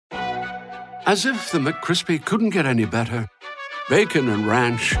As if the McCrispy couldn't get any better, Bacon and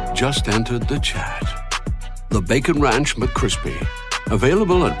Ranch just entered the chat. The Bacon Ranch McCrispy,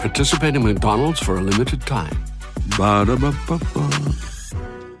 available at participating McDonald's for a limited time. Ba-da-ba-ba-ba.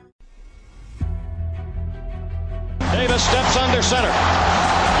 Davis steps under center.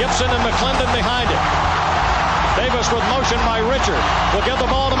 Gibson and McClendon behind him. Davis with motion by Richard. Will give the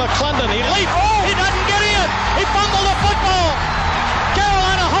ball to McClendon. He leaps. Oh, he doesn't get in. He fumbled the football.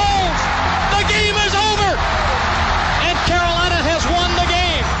 Carolina holds. The game is over. And Carolina has won the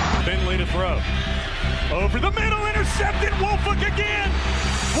game. Finley to throw. Over the middle, intercepted. Wolford again.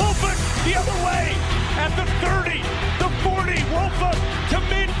 Wolford the other way. At the 30, the 40. Wolford to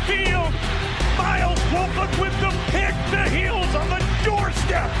midfield. Miles Wolford with the pick. The heels on the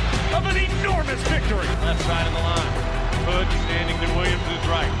doorstep of an enormous victory. Left side of the line. Hood standing to Williams'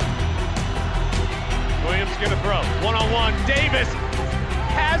 right. Williams going to throw. One-on-one. Davis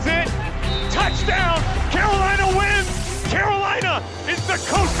has it. Touchdown. Carolina wins. Carolina is the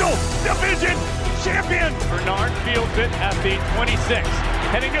Coastal Division champion. Bernard fields it at the 26.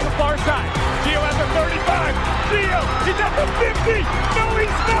 Heading to the far side. Gio at the 35. Gio, he's at the 50. No,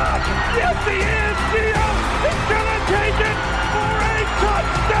 he's not. Yes, he is. Gio is going to take it for a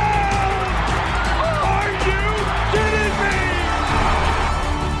touchdown. Are you kidding me?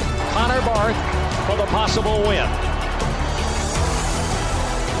 Connor Barth for the possible win.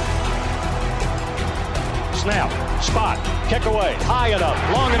 Snap, spot, kick away, high enough,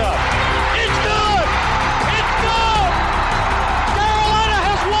 long enough. It's good! It's good! Carolina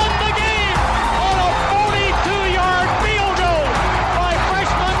has won the game on a 42-yard field goal by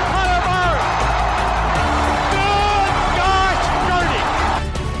freshman Connor Barth. Good gosh, dirty.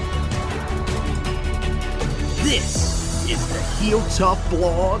 This is the Heel Tough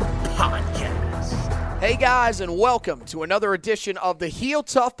Blog Podcast. Hey guys, and welcome to another edition of the Heel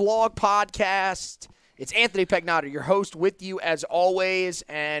Tough Blog Podcast. It's Anthony Pagnotta, your host, with you as always,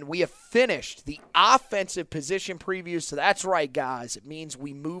 and we have finished the offensive position preview. So that's right, guys. It means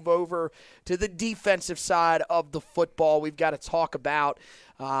we move over to the defensive side of the football. We've got to talk about,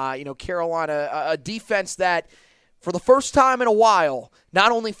 Carolina, a defense that, for the first time in a while,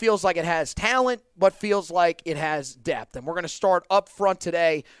 not only feels like it has talent, but feels like it has depth. And we're going to start up front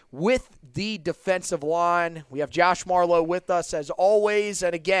today with the defensive line. We have Josh Marlowe with us as always.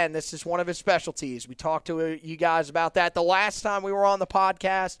 And again, this is one of his specialties. We talked to you guys about that the last time we were on the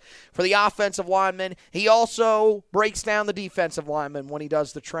podcast for the offensive linemen. He also breaks down the defensive linemen when he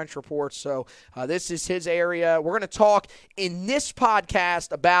does the trench reports. So this is his area. We're going to talk in this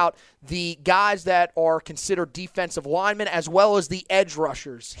podcast about the guys that are considered defensive linemen as well as the edge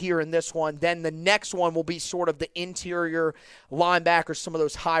rushers here in this one. Then the next one will be sort of the interior linebackers, some of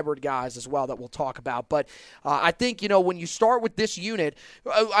those hybrid guys as well that we'll talk about. But I think, when you start with this unit,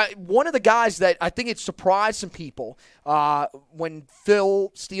 one of the guys that I think it surprised some people when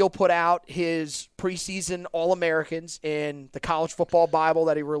Phil Steele put out his preseason All-Americans in the College Football Bible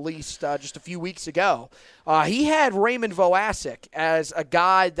that he released just a few weeks ago, he had Raymond Voasic as a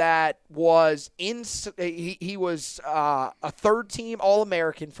guy that was he was a third-team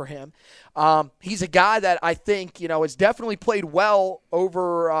All-American for him. He's a guy that I think, has definitely played well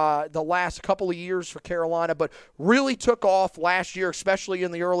over the last couple of years for Carolina, but really took off last year, especially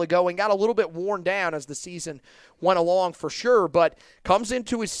in the early going. Got a little bit worn down as the season went along for sure, but comes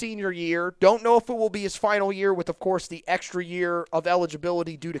into his senior year. Don't know if it will be his final year with, of course, the extra year of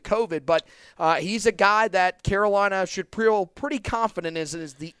eligibility due to COVID, but he's a guy that Carolina should feel pretty confident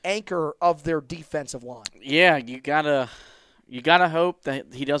is the anchor of their defensive line. Yeah, you gotta hope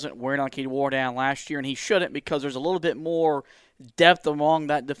that he doesn't wear it like he wore down last year, and he shouldn't, because there's a little bit more depth along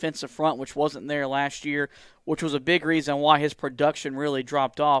that defensive front, which wasn't there last year, which was a big reason why his production really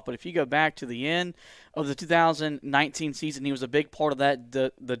dropped off. But if you go back to the end of the 2019 season, he was a big part of that,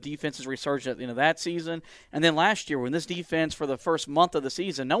 the defense's resurgence at the end of that season. And then last year, when this defense, for the first month of the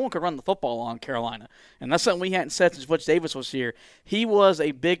season, no one could run the football on Carolina. And that's something we hadn't said since Butch Davis was here. He was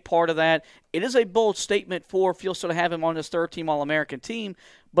a big part of that. It is a bold statement for Fields to have him on his third-team All-American team,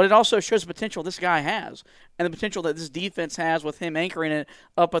 but it also shows the potential this guy has and the potential that this defense has with him anchoring it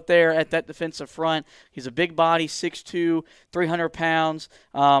up there at that defensive front. He's a big body, 6'2", 300 pounds,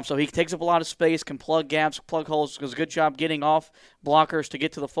 so he takes up a lot of space, can plug gaps, plug holes, does a good job getting off blockers to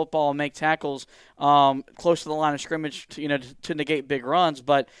get to the football and make tackles close to the line of scrimmage to negate big runs.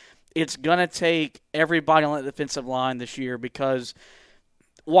 But it's going to take everybody on that defensive line this year, because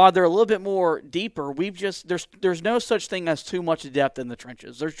while they're a little bit more deeper, there's no such thing as too much depth in the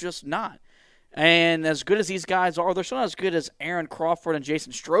trenches. There's just not. And as good as these guys are, they're still not as good as Aaron Crawford and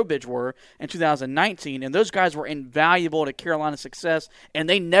Jason Strobridge were in 2019. And those guys were invaluable to Carolina's success, and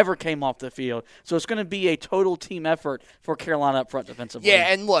they never came off the field. So it's going to be a total team effort for Carolina up front defensively.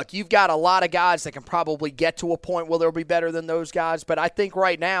 Yeah, and look, you've got a lot of guys that can probably get to a point where they'll be better than those guys. But I think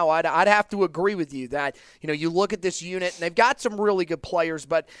right now I'd have to agree with you that, you look at this unit, and they've got some really good players,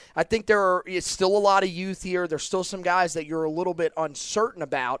 but I think there is still a lot of youth here. There's still some guys that you're a little bit uncertain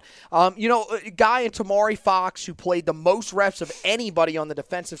about. A guy in Tamari Fox who played the most reps of anybody on the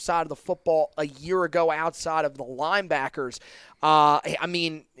defensive side of the football a year ago outside of the linebackers.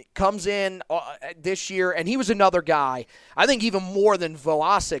 Comes in this year, and he was another guy, I think even more than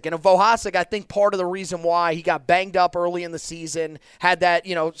Vohasek. And Vohasek, I think part of the reason why he got banged up early in the season, had that,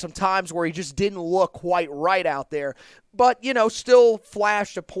 some times where he just didn't look quite right out there, but, still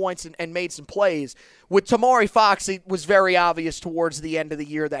flashed the points and made some plays. With Tamari Fox, it was very obvious towards the end of the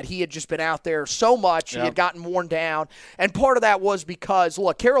year that he had just been out there so much. Yep. He had gotten worn down. And part of that was because,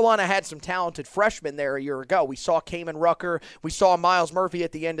 look, Carolina had some talented freshmen there a year ago. We saw Kamen Rucker. We saw Miles Murphy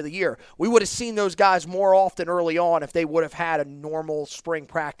at the end of the year. We would have seen those guys more often early on if they would have had a normal spring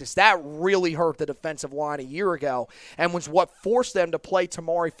practice. That really hurt the defensive line a year ago and was what forced them to play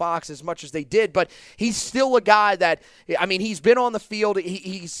Tamari Fox as much as they did. But he's still a guy that, he's been on the field.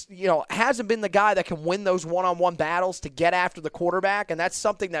 He's hasn't been the guy that can win those one-on-one battles to get after the quarterback, and that's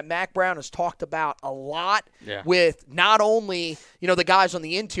something that Mack Brown has talked about a lot with not only, the guys on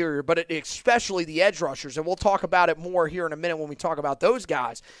the interior, but especially the edge rushers, and we'll talk about it more here in a minute when we talk about those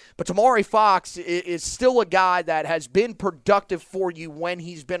guys. But Tamari Fox is still a guy that has been productive for you when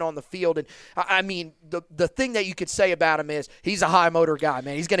he's been on the field, and the thing that you could say about him is he's a high-motor guy,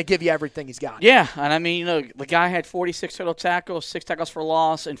 man. He's going to give you everything he's got. Yeah, and the guy had 46 total tackles, 6 tackles for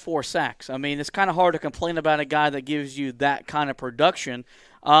loss, and 4 sacks. It's kind of hard to complain about a guy that gives you that kind of production.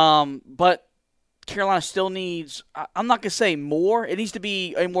 But Carolina still needs, I'm not going to say more. It needs to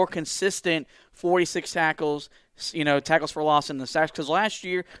be a more consistent 46 tackles, tackles for loss and the sacks. Because last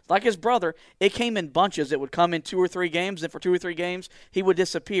year, like his brother, it came in bunches. It would come in 2 or 3 games, and for 2 or 3 games, he would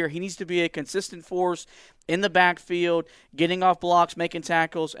disappear. He needs to be a consistent force in the backfield, getting off blocks, making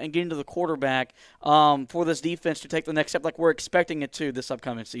tackles, and getting to the quarterback for this defense to take the next step like we're expecting it to this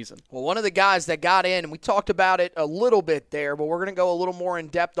upcoming season. Well, one of the guys that got in, and we talked about it a little bit there, but we're going to go a little more in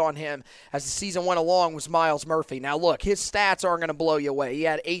depth on him as the season went along, was Miles Murphy. Now, look, his stats aren't going to blow you away. He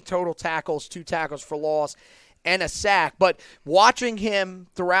had 8 total tackles, 2 tackles for loss, and a sack. But watching him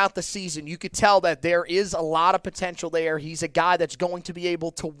throughout the season, you could tell that there is a lot of potential there. He's a guy that's going to be able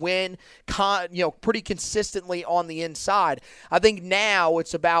to win pretty consistently on the inside. I think now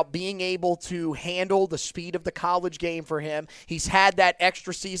it's about being able to handle the speed of the college game for him. He's had that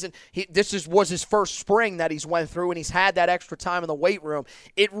extra season. This was his first spring that he's went through, and he's had that extra time in the weight room.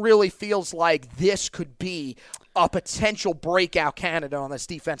 It really feels like this could be a potential breakout candidate on this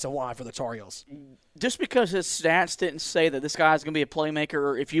defensive line for the Tar Heels. Just because his stats didn't say that this guy's going to be a playmaker,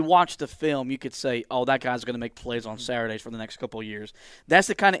 or if you watch the film, you could say, oh, that guy's going to make plays on Saturdays for the next couple of years. That's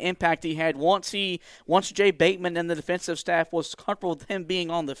the kind of impact he had once Jay Bateman and the defensive staff was comfortable with him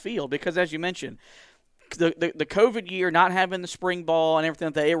being on the field. Because, as you mentioned, the COVID year, not having the spring ball and everything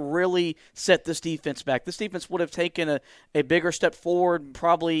like that, it really set this defense back. This defense would have taken a bigger step forward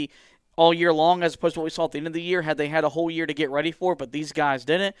probably all year long as opposed to what we saw at the end of the year had they had a whole year to get ready for it, but these guys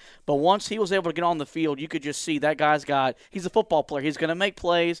didn't. But once he was able to get on the field, you could just see that he's a football player. He's going to make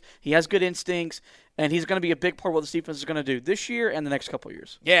plays. He has good instincts. And he's going to be a big part of what this defense is going to do this year and the next couple of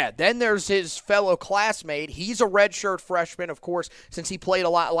years. Yeah, then there's his fellow classmate. He's a redshirt freshman, of course, since he played a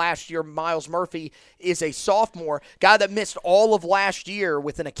lot last year. Miles Murphy is a sophomore, guy that missed all of last year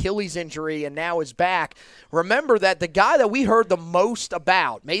with an Achilles injury and now is back. Remember that the guy that we heard the most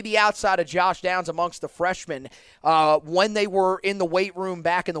about, maybe outside of Josh Downs amongst the freshmen, when they were in the weight room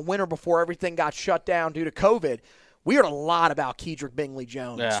back in the winter before everything got shut down due to COVID, we heard a lot about Kedrick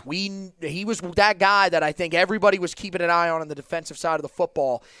Bingley-Jones. Yeah. He was that guy that I think everybody was keeping an eye on the defensive side of the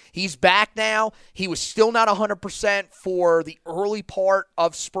football. He's back now. He was still not 100% for the early part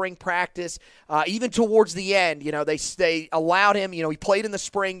of spring practice. Even towards the end, they allowed him. He played in the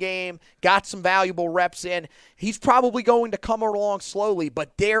spring game, got some valuable reps in. He's probably going to come along slowly,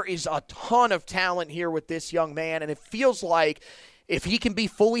 but there is a ton of talent here with this young man, and it feels like if he can be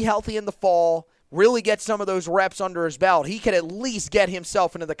fully healthy in the fall, really get some of those reps under his belt, he could at least get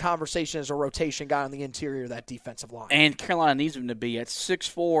himself into the conversation as a rotation guy on the interior of that defensive line. And Carolina needs him to be at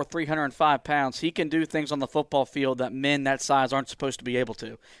 6'4", 305 pounds. He can do things on the football field that men that size aren't supposed to be able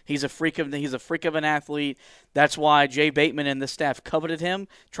to. He's a freak of an athlete. That's why Jay Bateman and the staff coveted him,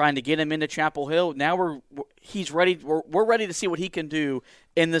 trying to get him into Chapel Hill. Now he's ready. We're ready to see what he can do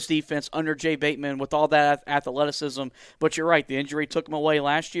in this defense under Jay Bateman with all that athleticism. But you're right, the injury took him away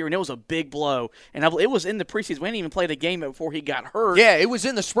last year, and it was a big blow. And it was in the preseason. We didn't even play the game before he got hurt. Yeah, it was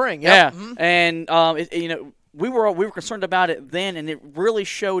in the spring. Yep. Yeah, Mm-hmm. and we were concerned about it then, and it really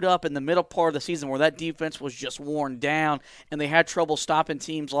showed up in the middle part of the season where that defense was just worn down, and they had trouble stopping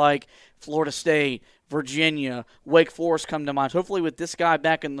teams like Florida State, Virginia, Wake Forest come to mind. Hopefully with this guy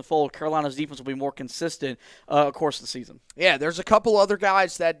back in the fold, Carolina's defense will be more consistent across the season. Yeah, there's a couple other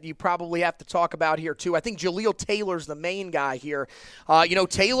guys that you probably have to talk about here, too. I think Jaleel Taylor's the main guy here.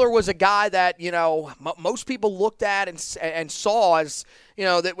 Taylor was a guy that, most people looked at and saw as,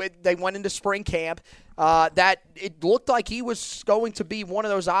 that they went into spring camp. That it looked like he was going to be one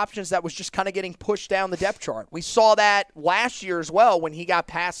of those options that was just kind of getting pushed down the depth chart. We saw that last year as well when he got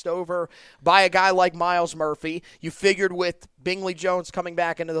passed over by a guy like Myles Murphy. You figured with Bingley Jones coming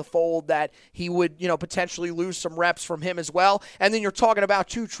back into the fold that he would, potentially lose some reps from him as well. And then you're talking about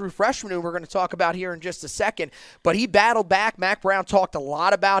two true freshmen who we're going to talk about here in just a second. But he battled back. Mack Brown talked a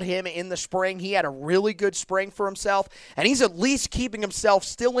lot about him in the spring. He had a really good spring for himself, and he's at least keeping himself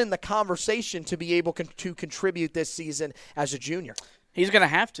still in the conversation to be able to contribute this season as a junior. He's going to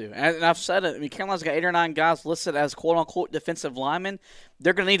have to. And I've said it. I mean, Carolina's got 8 or 9 guys listed as quote-unquote defensive linemen.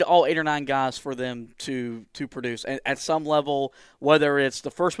 They're going to need all 8 or 9 guys for them to produce at some level, whether it's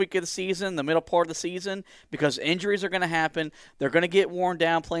the first week of the season, the middle part of the season, because injuries are going to happen. They're going to get worn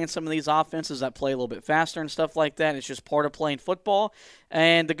down playing some of these offenses that play a little bit faster and stuff like that. It's just part of playing football.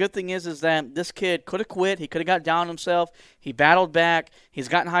 And the good thing is that this kid could have quit. He could have got down on himself. He battled back. He's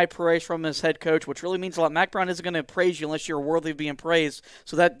gotten high praise from his head coach, which really means a lot. Mack Brown isn't going to praise you unless you're worthy of being praised.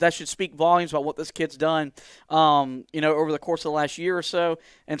 So that should speak volumes about what this kid's done, over the course of the last year or so.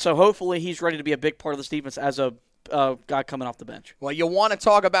 And so hopefully he's ready to be a big part of this defense as a guy coming off the bench. Well, you want to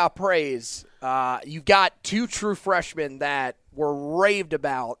talk about praise. You've got 2 true freshmen that were raved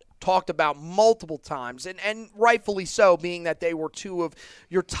about, talked about multiple times, and rightfully so, being that they were 2 of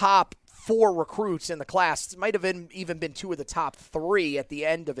your top 4 recruits in the class. It might have even been 2 of the top 3 at the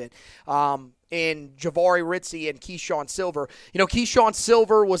end of it. In Jahvaree Ritzie and Keyshawn Silver. Keyshawn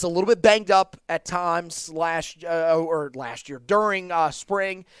Silver was a little bit banged up at times last year during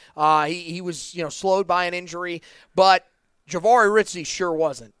spring. He was, slowed by an injury, but Jahvaree Ritzie sure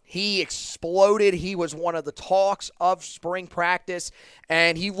wasn't. He exploded. He was one of the talks of spring practice,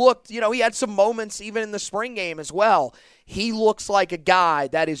 and he looked, he had some moments even in the spring game as well. He looks like a guy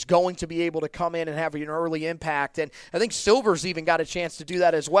that is going to be able to come in and have an early impact, and I think Silver's even got a chance to do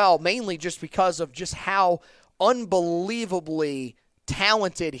that as well, mainly just because of just how unbelievably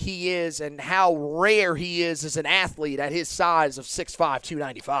talented he is and how rare he is as an athlete at his size of 6'5",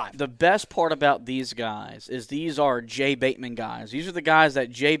 295. The best part about these guys is these are Jay Bateman guys. These are the guys that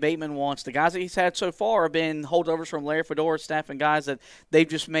Jay Bateman wants. The guys that he's had so far have been holdovers from Larry Fedora's staff and guys that they've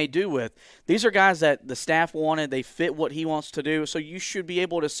just made do with. These are guys that the staff wanted. They fit what he wants to do. So you should be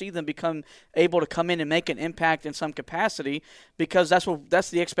able to see them become able to come in and make an impact in some capacity because that's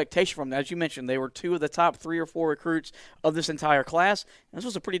the expectation from them. As you mentioned, they were 2 of the top 3 or 4 recruits of this entire class. And this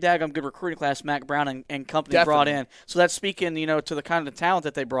was a pretty daggone good recruiting class Mack Brown and company Definitely brought in. So that's speaking, to the kind of talent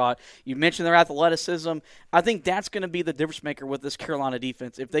that they brought. You mentioned their athleticism. I think that's going to be the difference maker with this Carolina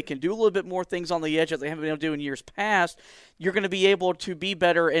defense. If they can do a little bit more things on the edge that they haven't been able to do in years past, you're going to be able to be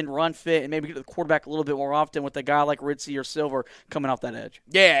better and run fit and maybe get to the quarterback a little bit more often with a guy like Ritzie or Silver coming off that edge.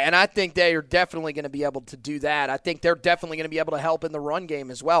 Yeah, and I think they are definitely going to be able to do that. I think they're definitely going to be able to help in the run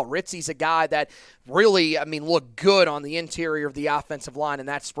game as well. Ritzie's a guy that really, looked good on the interior of the offensive line in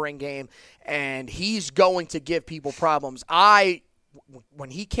that spring game, and he's going to give people problems. When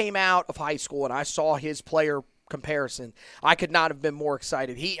he came out of high school and I saw his player comparison, I could not have been more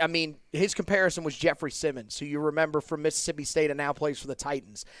excited. His comparison was Jeffrey Simmons, who you remember from Mississippi State and now plays for the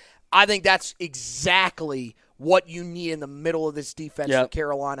Titans. I think that's exactly what you need in the middle of this defense for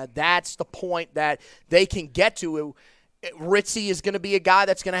Carolina. That's the point that they can get to. Ritzie is going to be a guy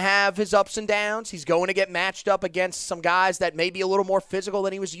that's going to have his ups and downs. He's going to get matched up against some guys that may be a little more physical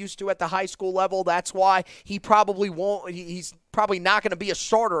than he was used to at the high school level. That's why he probably won't. He's probably not going to be a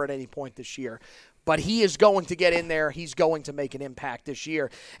starter at any point this year. But he is going to get in there. He's going to make an impact this year.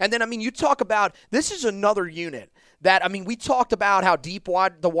 And then, you talk about this is another unit that, we talked about how deep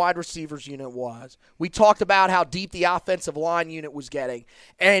the wide receivers unit was. We talked about how deep the offensive line unit was getting.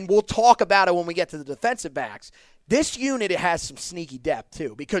 And we'll talk about it when we get to the defensive backs. This unit, it has some sneaky depth,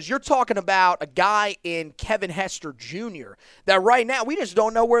 too, because you're talking about a guy in Kevin Hester Jr. that right now we just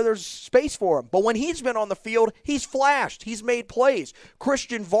don't know where there's space for him. But when he's been on the field, he's flashed. He's made plays.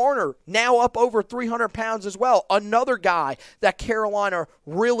 Christian Varner, now up over 300 pounds as well. Another guy that Carolina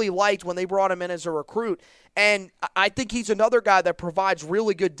really liked when they brought him in as a recruit. And I think he's another guy that provides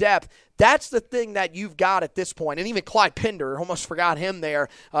really good depth. That's the thing that you've got at this point. And even Clyde Pinder, almost forgot him there.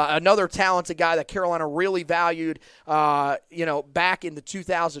 Another talented guy that Carolina really valued, back in the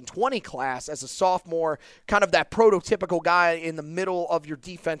 2020 class as a sophomore, kind of that prototypical guy in the middle of your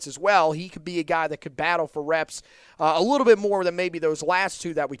defense as well. He could be a guy that could battle for reps a little bit more than maybe those last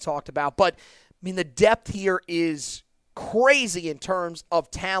two that we talked about. But, I mean, the depth here is crazy in terms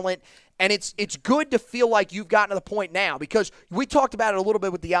of talent. And it's good to feel like you've gotten to the point now, because we talked about it a little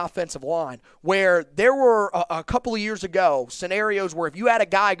bit with the offensive line, where there were a couple of years ago scenarios where if you had a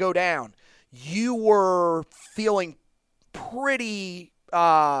guy go down, you were feeling pretty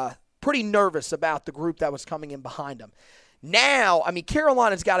nervous about the group that was coming in behind him. Now, I mean,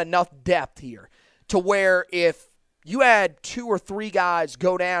 Carolina's got enough depth here to where if you had 2 or 3 guys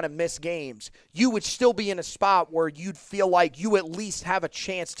go down and miss games, you would still be in a spot where you'd feel like you at least have a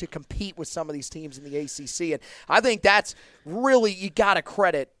chance to compete with some of these teams in the ACC. And I think that's really, you got to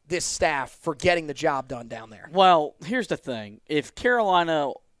credit this staff for getting the job done down there. Well, here's the thing. If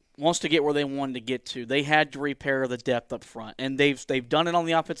Carolina wants to get where they wanted to get to, they had to repair the depth up front, and they've done it on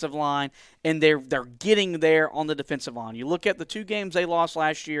the offensive line, and they're getting there on the defensive line. You look at the 2 games they lost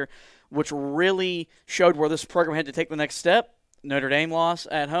last year, which really showed where this program had to take the next step. Notre Dame lost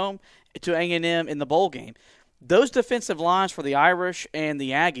at home to A&M in the bowl game. Those defensive lines for the Irish and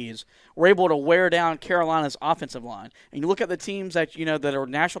the Aggies were able to wear down Carolina's offensive line. And you look at the teams that that are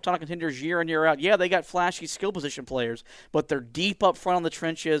national title contenders year in, year out. Yeah, they got flashy skill position players, but they're deep up front on the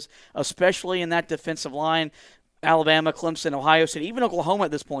trenches, especially in that defensive line. Alabama, Clemson, Ohio State, even Oklahoma at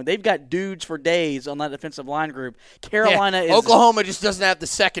this point. They've got dudes for days on that defensive line group. Carolina is Oklahoma just doesn't have the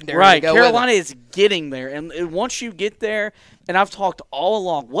secondary. Right. To go Carolina with is getting there. And once you get there, and I've talked all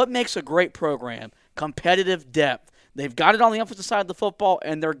along, what makes a great program? Competitive depth. They've got it on the offensive side of the football,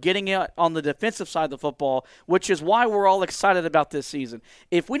 and they're getting it on the defensive side of the football, which is why we're all excited about this season.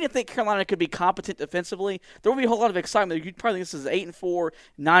 If we didn't think Carolina could be competent defensively, there would be a whole lot of excitement. You'd probably think this is an 8-4,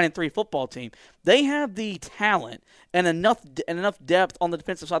 9-3 football team. They have the talent and enough depth on the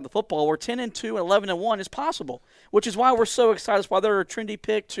defensive side of the football where 10-2 and 11-1 is possible, which is why we're so excited. That's why they're a trendy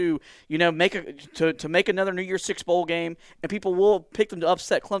pick to make another New Year's Six bowl game, and people will pick them to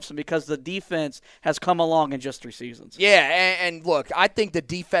upset Clemson because the defense has come along in just 3 seasons. Yeah, and look, I think the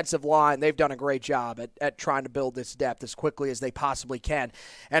defensive line, they've done a great job at trying to build this depth as quickly as they possibly can.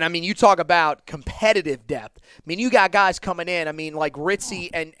 And, I mean, you talk about competitive depth. I mean, you got guys coming in, I mean, like Ritzy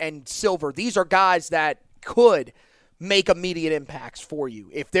and Silver. These are guys that could make immediate impacts for you.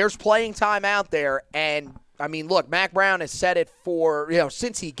 If there's playing time out there, and I mean, look, Mack Brown has said it for,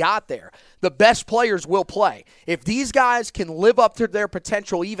 since he got there, the best players will play. If these guys can live up to their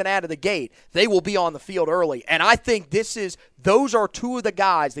potential even out of the gate, they will be on the field early. And I think those are 2 of the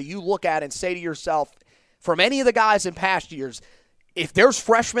guys that you look at and say to yourself, from any of the guys in past years, if there's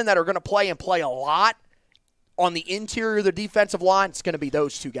freshmen that are going to play and play a lot on the interior of the defensive line, it's going to be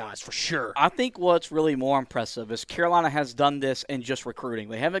those 2 guys for sure. I think what's really more impressive is Carolina has done this in just recruiting.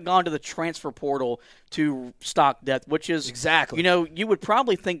 They haven't gone to the transfer portal to stock depth, which is exactly. You would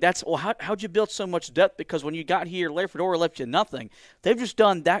probably think how'd you build so much depth? Because when you got here, Larry Fedora left you nothing. They've just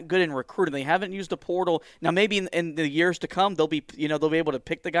done that good in recruiting. They haven't used the portal. Now maybe in the years to come they'll be able to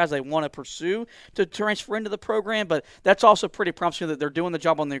pick the guys they want to pursue to transfer into the program. But that's also pretty promising that they're doing the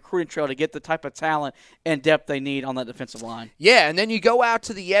job on the recruiting trail to get the type of talent and depth they need on that defensive line. Yeah, and then you go out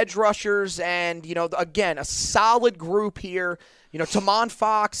to the edge rushers, and again, a solid group here. Tamon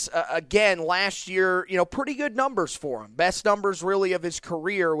Fox, again, last year, pretty good numbers for him. Best numbers, really, of his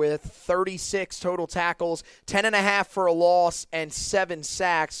career with 36 total tackles, 10.5 for a loss, and 7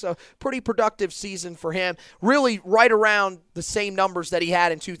 sacks. So pretty productive season for him. Really right around the same numbers that he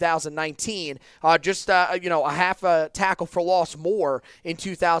had in 2019. Just a half a tackle for loss more in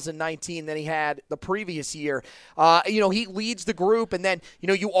 2019 than he had the previous year. He leads the group, and then,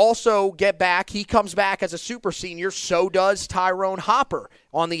 you also get back. He comes back as a super senior. So does Tyrone Hopper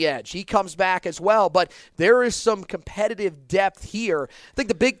on the edge. He comes back as well, but there is some competitive depth here. I think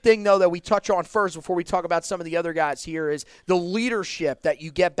the big thing, though, that we touch on first before we talk about some of the other guys here is the leadership that you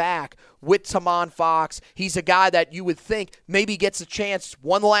get back with Tamon Fox. He's a guy that you would think maybe gets a chance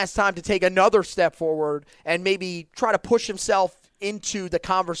one last time to take another step forward and maybe try to push himself into the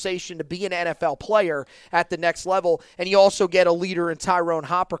conversation to be an NFL player at the next level. And you also get a leader in Tyrone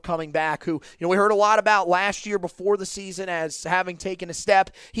Hopper coming back who, we heard a lot about last year before the season as having taken a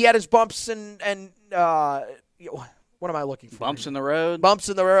step. He had his bumps and what am I looking for? Bumps in the road,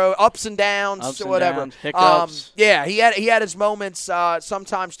 ups and downs, whatever. Hiccups. He had his moments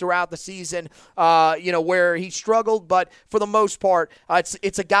sometimes throughout the season, where he struggled. But for the most part,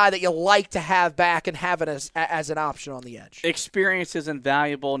 it's a guy that you like to have back and have it as an option on the edge. Experience is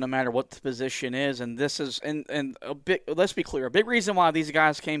invaluable no matter what the position is, and this is and a big. Let's be clear, a big reason why these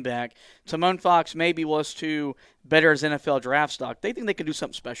guys came back. Timon Fox maybe was to better his NFL draft stock. They think they could do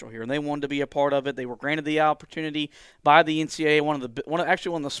something special here, and they wanted to be a part of it. They were granted the opportunity by the NCAA. One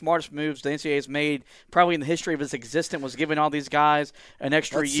of the smartest moves the NCAA has made probably in the history of its existence was giving all these guys an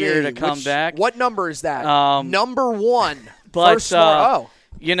extra year to come back. What number is that? Number 1. But first smart.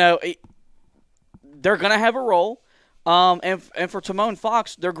 They're going to have a role. And for Timon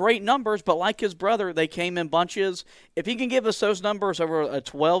Fox, they're great numbers, but like his brother, they came in bunches. If he can give us those numbers over a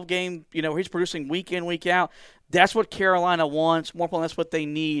 12-game, he's producing week in, week out, that's what Carolina wants. More importantly, that's what they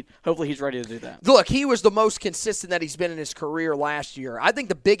need. Hopefully he's ready to do that. Look, he was the most consistent that he's been in his career last year. I think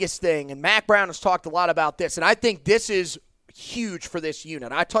the biggest thing, and Mack Brown has talked a lot about this, and I think this is huge for this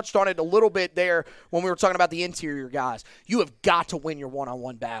unit. I touched on it a little bit there when we were talking about the interior guys. You have got to win your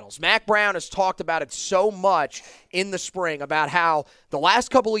one-on-one battles. Mack Brown has talked about it so much in the spring about how the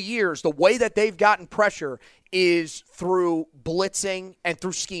last couple of years, the way that they've gotten pressure is through blitzing and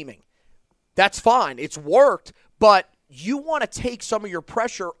through scheming. That's fine. It's worked, but you want to take some of your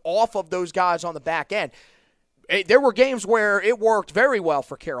pressure off of those guys on the back end. There were games where it worked very well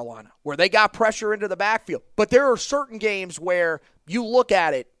for Carolina, where they got pressure into the backfield. But there are certain games where you look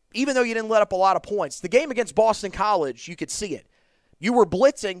at it, even though you didn't let up a lot of points. The game against Boston College, you could see it. You were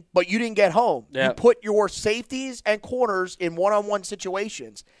blitzing, but you didn't get home. Yeah. You put your safeties and corners in one-on-one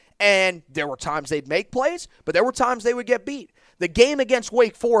situations. And there were times they'd make plays, but there were times they would get beat. The game against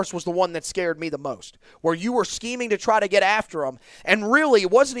Wake Forest was the one that scared me the most, where you were scheming to try to get after them. And really,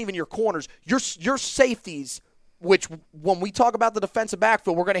 it wasn't even your corners. Your safeties, which when we talk about the defensive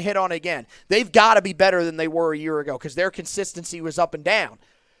backfield, we're going to hit on it again. They've got to be better than they were a year ago because their consistency was up and down.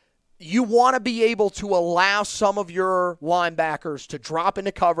 You want to be able to allow some of your linebackers to drop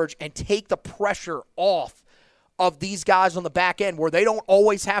into coverage and take the pressure off of these guys on the back end where they don't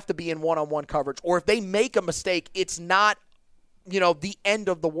always have to be in one-on-one coverage. Or if they make a mistake, it's not the end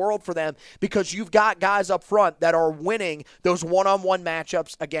of the world for them because you've got guys up front that are winning those one-on-one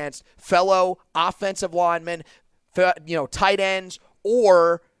matchups against fellow offensive linemen, tight ends,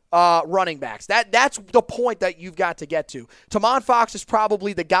 or running backs. That's the point that you've got to get to. Timon Fox is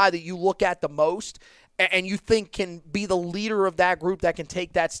probably the guy that you look at the most and you think can be the leader of that group that can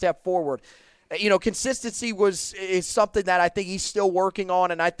take that step forward. Consistency is something that I think he's still working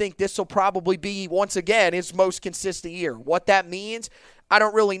on, and I think this will probably be, once again, his most consistent year. What that means, I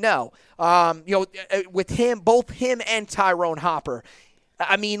don't really know. With him, both him and Tyrone Hopper,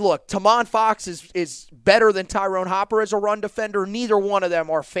 I mean, look, Timon Fox is better than Tyrone Hopper as a run defender. Neither one of them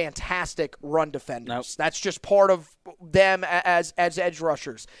are fantastic run defenders. Nope. That's just part of them as edge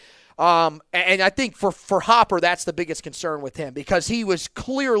rushers. And I think for Hopper, that's the biggest concern with him because he was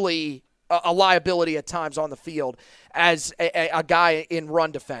clearly a liability at times on the field as a guy in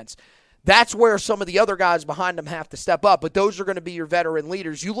run defense. That's where some of the other guys behind him have to step up, but those are going to be your veteran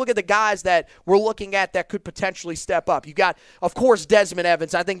leaders. You look at the guys that we're looking at that could potentially step up. You got, of course, Desmond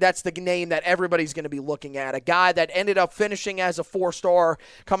Evans. I think that's the name that everybody's going to be looking at, a guy that ended up finishing as a 4-star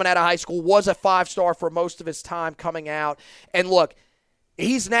coming out of high school, was a 5-star for most of his time coming out. And look,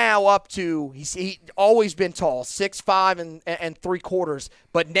 he's now up to, he's always been tall, 6'5" and 3/4.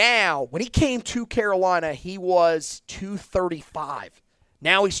 But now, when he came to Carolina, he was 235.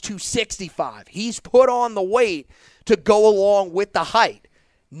 Now he's 265. He's put on the weight to go along with the height.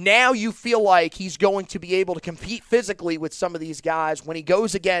 Now you feel like he's going to be able to compete physically with some of these guys when he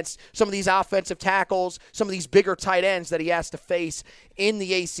goes against some of these offensive tackles, some of these bigger tight ends that he has to face in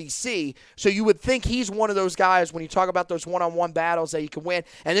the ACC. So you would think he's one of those guys when you talk about those one-on-one battles that you can win.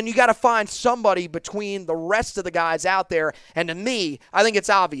 And then you got to find somebody between the rest of the guys out there. And to me, I think it's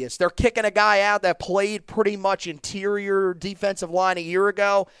obvious. They're kicking a guy out that played pretty much interior defensive line a year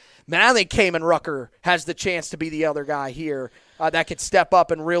ago. Man, I think Kamen Rucker has the chance to be the other guy here that could step up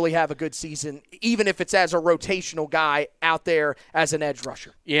and really have a good season, even if it's as a rotational guy out there as an edge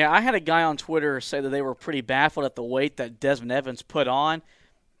rusher. Yeah, I had a guy on Twitter say that they were pretty baffled at the weight that Desmond Evans put on.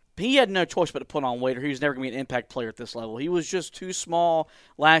 He had no choice but to put on weight, or he was never going to be an impact player at this level. He was just too small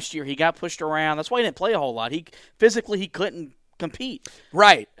last year. He got pushed around. That's why he didn't play a whole lot. Physically, he couldn't compete.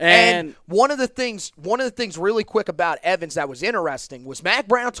 Right. And one of the things really quick about Evans that was interesting was Mack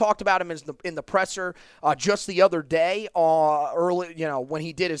Brown talked about him in the presser just the other day, early, when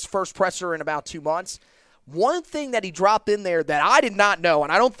he did his first presser in about 2 months. One thing that he dropped in there that I did not know,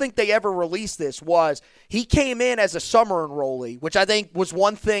 and I don't think they ever released this, was he came in as a summer enrollee, which I think was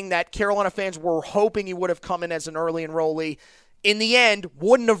one thing that Carolina fans were hoping he would have come in as an early enrollee. In the end,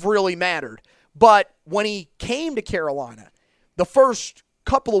 wouldn't have really mattered. But when he came to Carolina, the first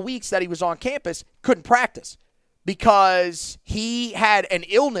couple of weeks that he was on campus, couldn't practice because he had an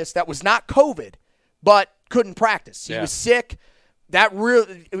illness that was not COVID, but couldn't practice. He was sick. That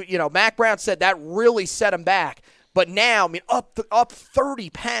really, Mack Brown said that really set him back. But now, up 30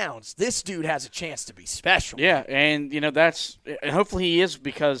 pounds, this dude has a chance to be special. Yeah, and hopefully he is,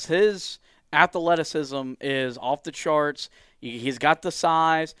 because his athleticism is off the charts. He's got the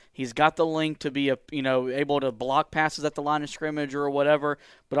size, he's got the length to be able to block passes at the line of scrimmage or whatever,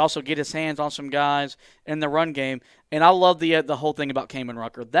 but also get his hands on some guys in the run game. And I love the whole thing about Kamen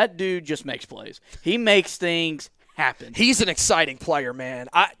Rucker. That dude just makes plays. He makes things happen. He's an exciting player, man.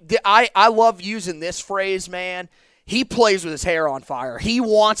 I love using this phrase, man. He plays with his hair on fire. He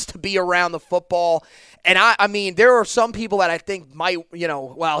wants to be around the football. And I mean, there are some people that I think might,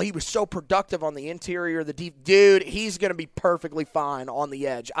 he was so productive on the interior, the deep. Dude, he's going to be perfectly fine on the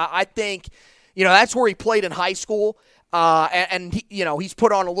edge. I think, that's where he played in high school. And he's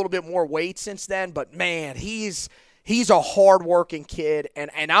put on a little bit more weight since then. But, man, he's a hardworking kid,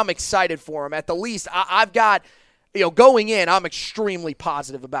 and I'm excited for him. At the least, I've got – going in, I'm extremely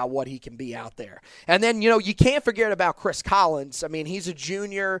positive about what he can be out there. And then, you can't forget about Chris Collins. I mean, he's a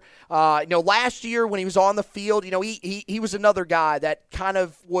junior. Last year when he was on the field, he was another guy that kind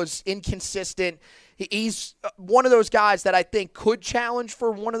of was inconsistent. He's one of those guys that I think could challenge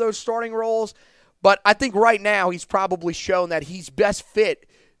for one of those starting roles. But I think right now he's probably shown that he's best fit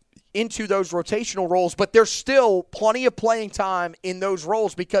into those rotational roles. But there's still plenty of playing time in those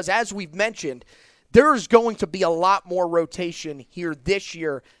roles because, as we've mentioned, there's going to be a lot more rotation here this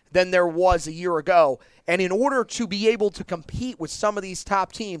year than there was a year ago. And in order to be able to compete with some of these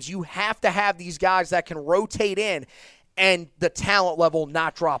top teams, you have to have these guys that can rotate in and the talent level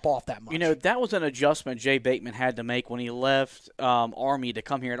not drop off that much. That was an adjustment Jay Bateman had to make when he left Army to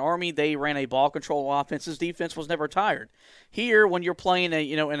come here. In Army, they ran a ball control offense. His defense was never tired. Here, when you're playing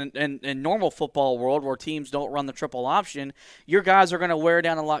in normal football world where teams don't run the triple option, your guys are going to wear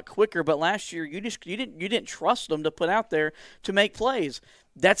down a lot quicker. But last year, you didn't trust them to put out there to make plays.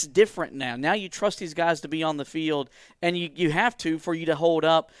 That's different now. Now you trust these guys to be on the field, and you have to for you to hold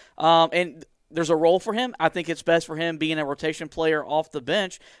up. And there's a role for him. I think it's best for him being a rotation player off the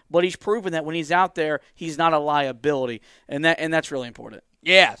bench, but he's proven that when he's out there, he's not a liability, and that's really important.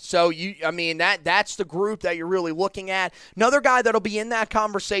 Yeah, so that's the group that you're really looking at. Another guy that'll be in that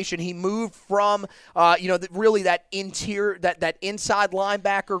conversation. He moved from really that interior, that inside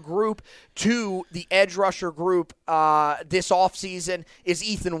linebacker group to the edge rusher group this offseason is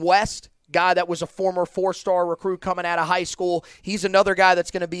Ethan West. Guy that was a former 4-star recruit coming out of high school. He's another guy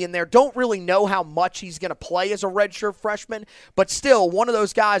that's going to be in there. Don't really know how much he's going to play as a redshirt freshman, but still one of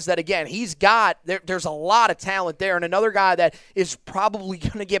those guys that, again, there's a lot of talent there, and another guy that is probably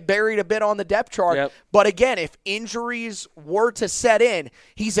going to get buried a bit on the depth chart. Yep. But, again, if injuries were to set in,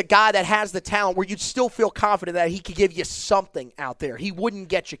 he's a guy that has the talent where you'd still feel confident that he could give you something out there. He wouldn't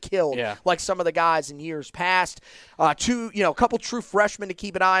get you killed like some of the guys in years past. A couple true freshmen to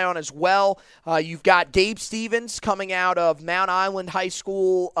keep an eye on as well. You've got Gabe Stevens coming out of Mount Island High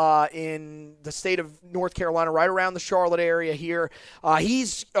School in the state of North Carolina, right around the Charlotte area here.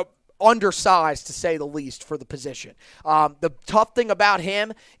 He's undersized, to say the least, for the position. The tough thing about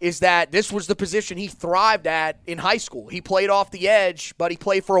him is that this was the position he thrived at in high school. He played off the edge, but he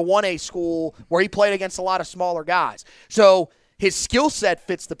played for a 1A school where he played against a lot of smaller guys. So his skill set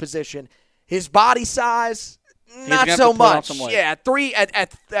fits the position. His body size, not so much. Yeah, at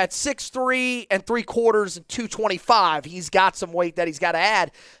 6'3" and 3/4 and 225, he's got some weight that he's got to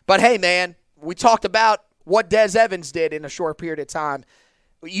add. But hey, man, we talked about what Des Evans did in a short period of time.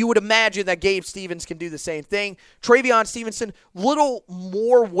 You would imagine that Gabe Stevens can do the same thing. Travion Stevenson, little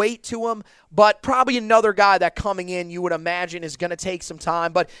more weight to him, but probably another guy that coming in you would imagine is going to take some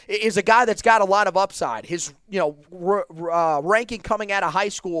time, but is a guy that's got a lot of upside. His ranking coming out of high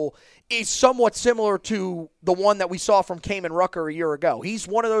school is somewhat similar to the one that we saw from Kamen Rucker a year ago. He's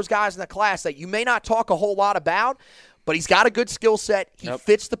one of those guys in the class that you may not talk a whole lot about, but he's got a good skill set. He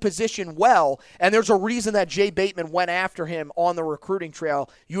fits the position well, and there's a reason that Jay Bateman went after him on the recruiting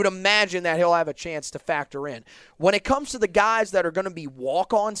trail. You would imagine that he'll have a chance to factor in. When it comes to the guys that are going to be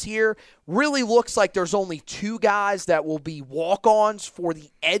walk-ons here, Really looks like there's only 2 guys that will be walk-ons for the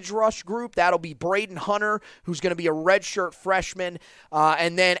edge rush group. That'll be Braden Hunter, who's going to be a redshirt freshman,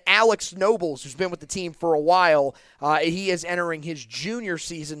 and then Alex Nobles, who's been with the team for a while. He is entering his junior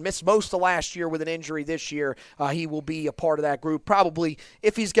season, missed most of last year with an injury this year. He will be a part of that group. Probably,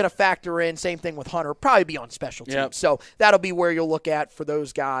 if he's going to factor in, same thing with Hunter, probably be on special teams. Yep. So that'll be where you'll look at for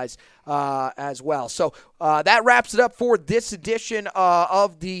those guys as well. So that wraps it up for this edition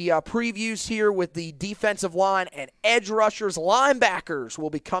of the previews here with the defensive line and edge rushers. Linebackers will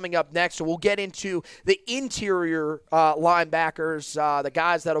be coming up next, so we'll get into the interior linebackers, the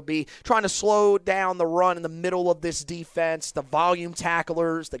guys that'll be trying to slow down the run in the middle of this defense, the volume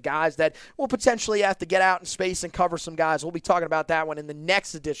tacklers, the guys that will potentially have to get out in space and cover some guys. We'll be talking about that one in the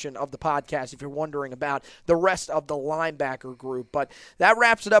next edition of the podcast if you're wondering about the rest of the linebacker group. But that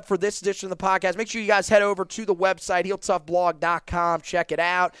wraps it up for this edition of the podcast. Make sure you guys head over to the website, HeelToughBlog.com. Check it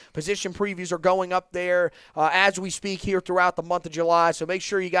out. Position previews are going up there as we speak here throughout the month of July, so make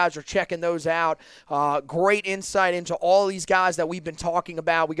sure you guys are checking those out. Great insight into all these guys that we've been talking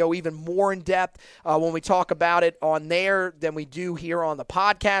about. We go even more in depth when we talk about it on there than we do here on the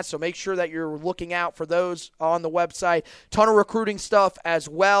podcast, so make sure that you're looking out for those on the website. Ton of recruiting stuff as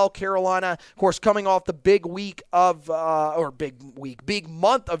well. Carolina, of course, coming off the big week of big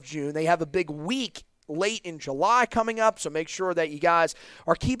month of June. They have a big week late in July coming up, so make sure that you guys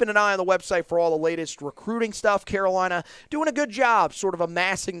are keeping an eye on the website for all the latest recruiting stuff. Carolina doing a good job sort of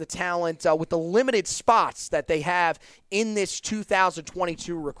amassing the talent with the limited spots that they have in this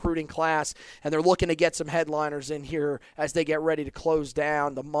 2022 recruiting class, and they're looking to get some headliners in here as they get ready to close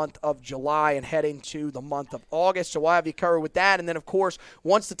down the month of July and head into the month of August. So we'll have you covered with that, and then of course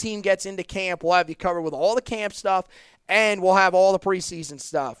once the team gets into camp, we'll have you covered with all the camp stuff, and we'll have all the preseason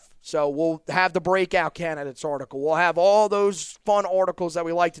stuff. So we'll have the breakout candidates article. We'll have all those fun articles that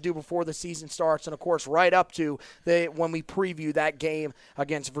we like to do before the season starts, and, of course, right up to when we preview that game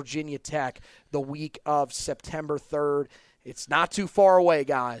against Virginia Tech the week of September 3rd. It's not too far away,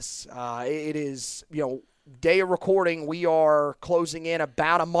 guys. It is, day of recording, we are closing in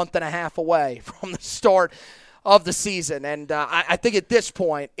about a month and a half away from the start of the season, and I think at this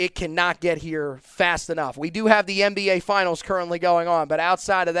point it cannot get here fast enough. We do have the NBA Finals currently going on, but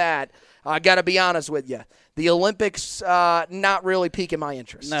outside of that, I got to be honest with you, the Olympics not really piquing my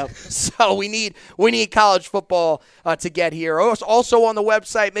interest. No. So we need college football to get here. Also on the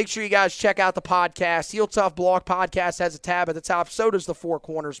website, make sure you guys check out the podcast. Heel Tough Blog Podcast has a tab at the top. So does the Four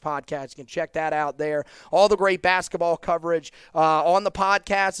Corners Podcast. You can check that out there. All the great basketball coverage on the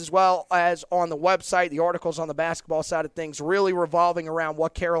podcast as well as on the website. The articles on the basketball side of things really revolving around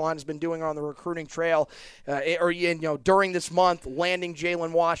what Carolina's been doing on the recruiting trail during this month, landing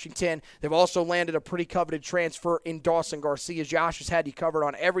Jalen Washington. They've also landed a pretty coveted transfer in Dawson Garcia. Josh has had you covered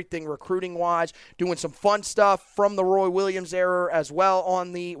on everything recruiting-wise, doing some fun stuff from the Roy Williams era as well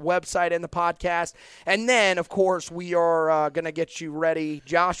on the website and the podcast. And then, of course, we are going to get you ready.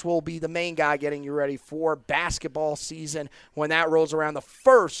 Josh will be the main guy getting you ready for basketball season when that rolls around. The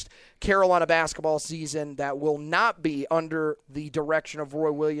first Carolina basketball season that will not be under the direction of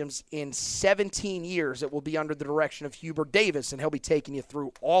Roy Williams in 17 years. It will be under the direction of Hubert Davis, and he'll be taking you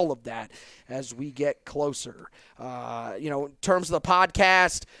through all of that as we get closer. In terms of the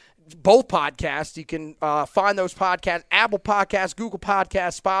podcast, both podcasts, you can find those podcasts, Apple Podcasts, Google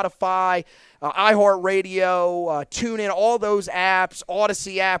Podcasts, Spotify, iHeartRadio, TuneIn, all those apps,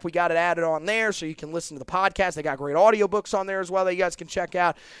 Odyssey app, we got it added on there so you can listen to the podcast. They got great audiobooks on there as well that you guys can check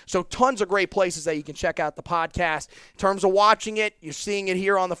out. So tons of great places that you can check out the podcast. In terms of watching it, you're seeing it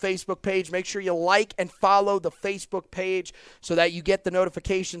here on the Facebook page. Make sure you like and follow the Facebook page so that you get the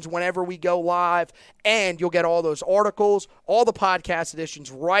notifications whenever we go live, and you'll get all those articles, all the podcast editions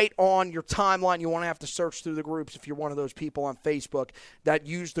right on your timeline. You won't have to search through the groups if you're one of those people on Facebook that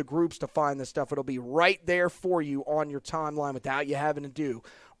use the groups to find this stuff. It'll be right there for you on your timeline without you having to do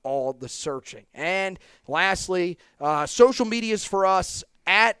all the searching. And lastly, social medias for us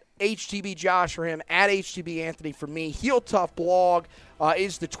at HTB Josh for him, at HTB Anthony for me. Heel Tough Blog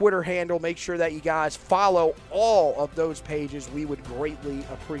is the Twitter handle. Make sure that you guys follow all of those pages. We would greatly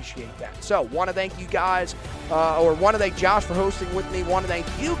appreciate that. So, want to thank you guys, want to thank Josh for hosting with me. Want to thank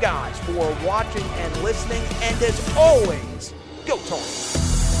you guys for watching and listening. And as always, go Tars.